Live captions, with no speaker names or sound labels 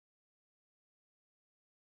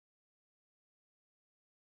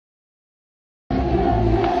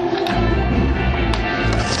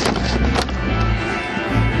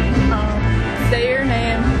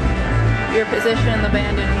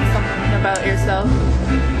yourself?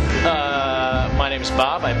 My name is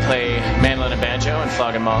Bob. I play mandolin and banjo in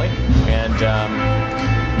Flogging Molly. And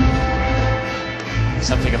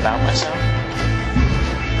something about myself?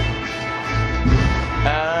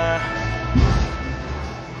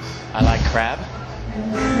 I like crab.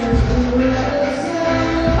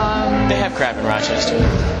 They have crab in Rochester.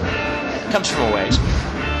 It comes from a ways.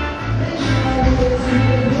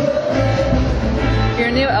 Your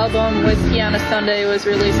new album, Whiskey on a Sunday, was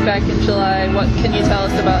released back in July. What can you tell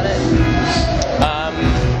us about it?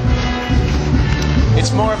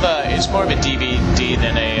 It's more of a DVD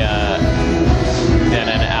than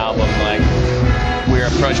an album. Like, we were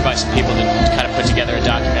approached by some people to kind of put together a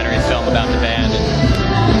documentary film about the band,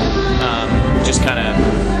 and just kind of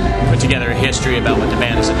put together a history about what the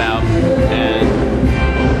band is about. And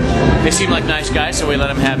they seemed like nice guys, so we let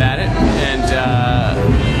them have at it.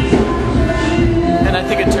 And I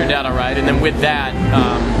think it turned out all right. And then with that,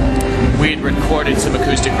 we had recorded some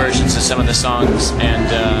acoustic versions of some of the songs, and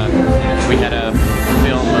we had a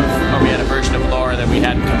version of Laura that we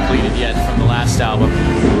hadn't completed yet from the last album.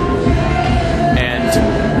 And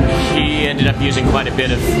he ended up using quite a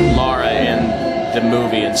bit of Laura in the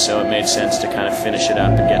movie, and so it made sense to kind of finish it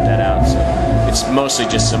up and get that out. So it's mostly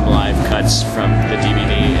just some live cuts from the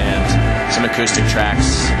DVD and some acoustic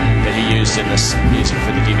tracks that he used in this music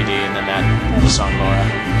for the DVD, and then the song Laura.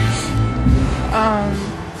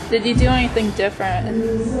 Did you do anything different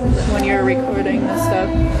when you were recording this stuff?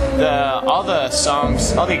 All the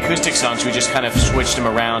acoustic songs, we just kind of switched them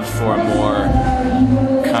around for a more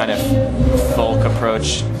kind of folk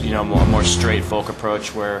approach, a more straight folk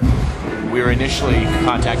approach, where we were initially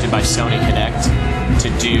contacted by Sony Connect to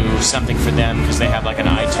do something for them because they have like an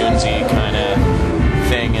iTunes-y kind of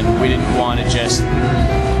thing, and we didn't want to just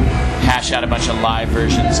hash out a bunch of live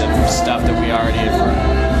versions of stuff that we already had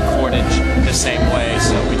recorded the same way,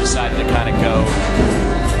 so we decided to kind of go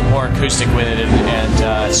more acoustic with it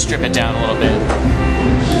and strip it down a little bit.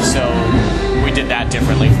 So we did that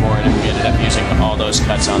differently for it, and we ended up using all those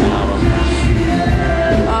cuts on the album.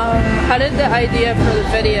 How did the idea for the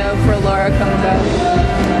video for Laura come about?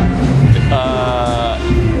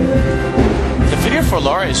 The video for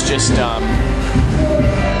Laura is just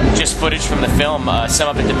footage from the film. Some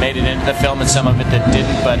of it that made it into the film and some of it that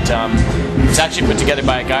didn't, but it's actually put together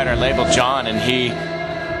by a guy at our label, John, and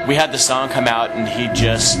we had the song come out, and he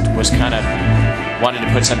just was kind of wanted to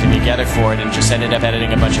put something together for it, and just ended up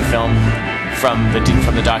editing a bunch of film from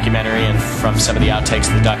the documentary and from some of the outtakes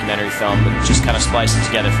of the documentary film, and just kind of spliced it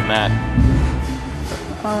together from that.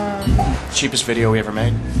 Cheapest video we ever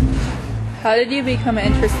made. How did you become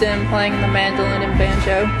interested in playing the mandolin and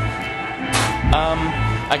banjo?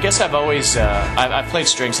 I guess I've always I've played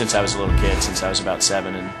strings since I was a little kid, since I was about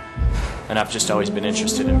 7, and I've just always been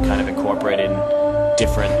interested in kind of incorporating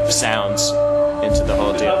different sounds into the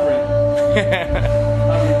whole deal.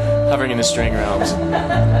 Hovering in the string realms.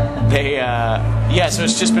 So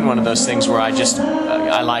it's just been one of those things where I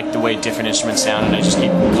like the way different instruments sound, and I just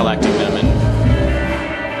keep collecting them,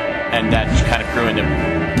 and that kind of grew into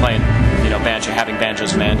playing, banjo, having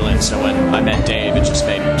banjos and mandolins. So when I met Dave, it just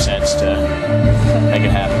made sense to make it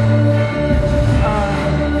happen.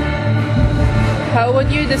 How would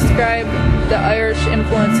you describe the Irish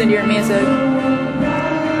influence in your music?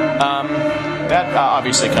 That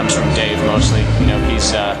obviously comes from Dave mostly.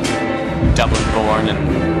 He's Dublin born,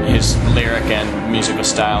 and his lyric and musical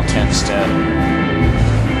style tends to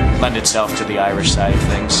lend itself to the Irish side of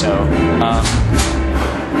things. So,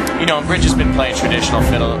 Bridge has been playing traditional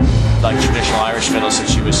fiddle, like traditional Irish fiddle, since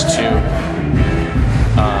she was 2.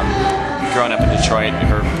 Growing up in Detroit,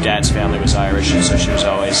 her dad's family was Irish, and so she was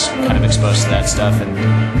always kind of exposed to that stuff, and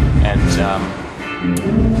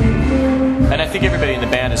I think everybody in the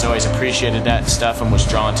band has always appreciated that stuff and was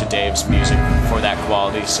drawn to Dave's music for that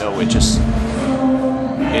quality. So it just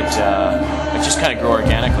kind of grew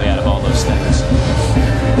organically out of all those things.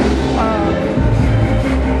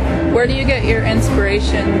 Where do you get your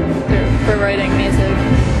inspiration for writing music?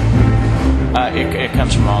 It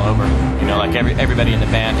comes from all over. Like everybody in the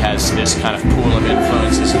band has this kind of pool of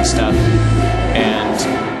influences and stuff, and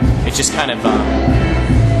it just kind of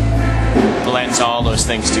blends all those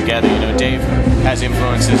things together. Dave has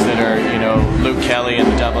influences that are, Luke Kelly and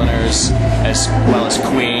the Dubliners, as well as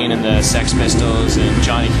Queen and the Sex Pistols and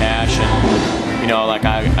Johnny Cash, and like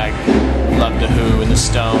I love the Who and the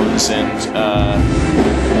Stones and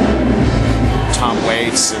Tom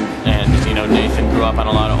Waits, and Nathan grew up on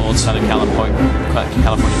a lot of old Southern California punk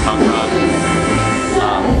rock.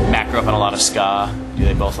 Matt grew up on a lot of ska.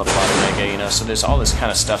 They both love a lot of reggae, so there's all this kind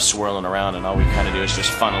of stuff swirling around, and all we kind of do is just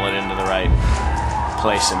funnel it into the right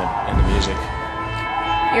place in the music.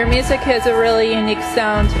 Your music has a really unique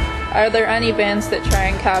sound. Are there any bands that try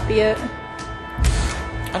and copy it?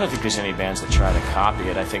 I don't think there's any bands that try to copy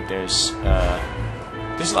it. I think there's a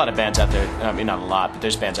lot of bands out there, I mean not a lot, but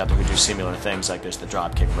there's bands out there who do similar things, like there's the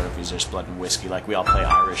Dropkick Murphys, there's Blood and Whiskey, like we all play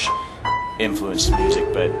Irish influenced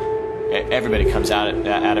music, but everybody comes at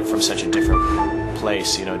it from such a different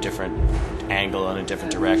place, you know, different angle and a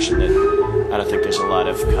different direction, that I don't think there's a lot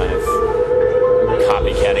of kind of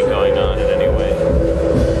copycatting going on in any way.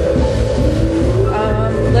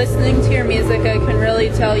 Listening to your music, I can really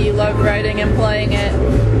tell you love writing and playing it.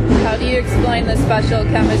 How do you explain the special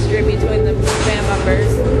chemistry between the band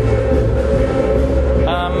members?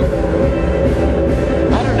 I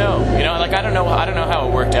don't know. You know, like I don't know how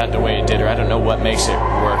it worked out the way it did, or I don't know what makes it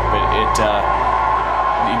work. But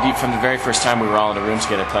from the very first time we were all in a room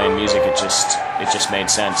together playing music, it just made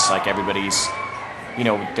sense. Like everybody's, you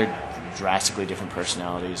know, they're drastically different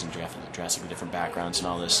personalities and drastically different backgrounds and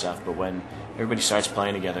all this stuff. But when everybody starts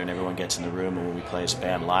playing together and everyone gets in the room, and when we play as a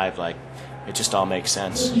band live, like it just all makes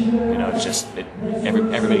sense. You know, it's just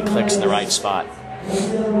everybody clicks in the right spot,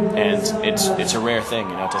 and it's a rare thing.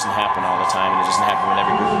 You know, it doesn't happen all the time, and it doesn't happen with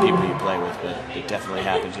every group of people you play with, but it definitely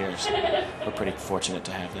happens here. So we're pretty fortunate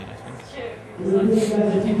to have that, I think.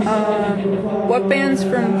 What bands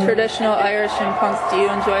from traditional Irish and punk do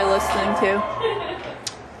you enjoy listening to?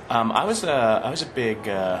 I was a big.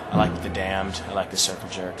 I liked the Damned. I liked the Circle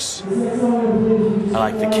Jerks. I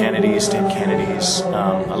liked the Kennedys, Dead Kennedys.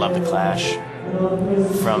 I love the Clash.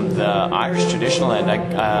 From the Irish traditional end,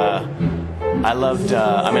 I loved.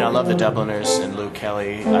 I love the Dubliners and Lou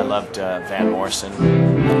Kelly. I loved Van Morrison.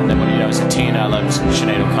 And then when I was a teen, I loved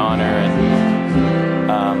Sinead O'Connor and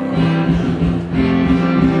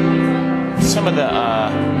some of the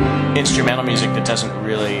instrumental music that doesn't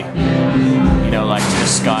really, you know, like the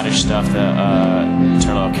Scottish stuff, the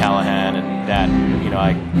Turlough O'Callaghan and that, you know,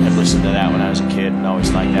 I had listened to that when I was a kid and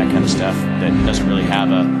always liked that kind of stuff that doesn't really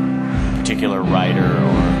have a particular writer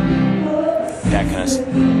or that kind of,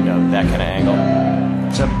 you know, that kind of angle.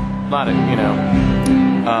 So a lot of, you know,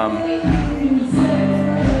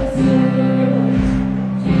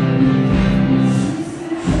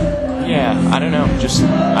 yeah, I don't know. Just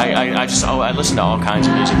I listened to all kinds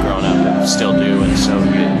of music growing up and still do, and so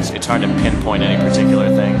it's hard to pinpoint any particular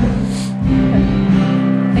thing.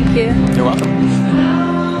 Thank you. You're welcome.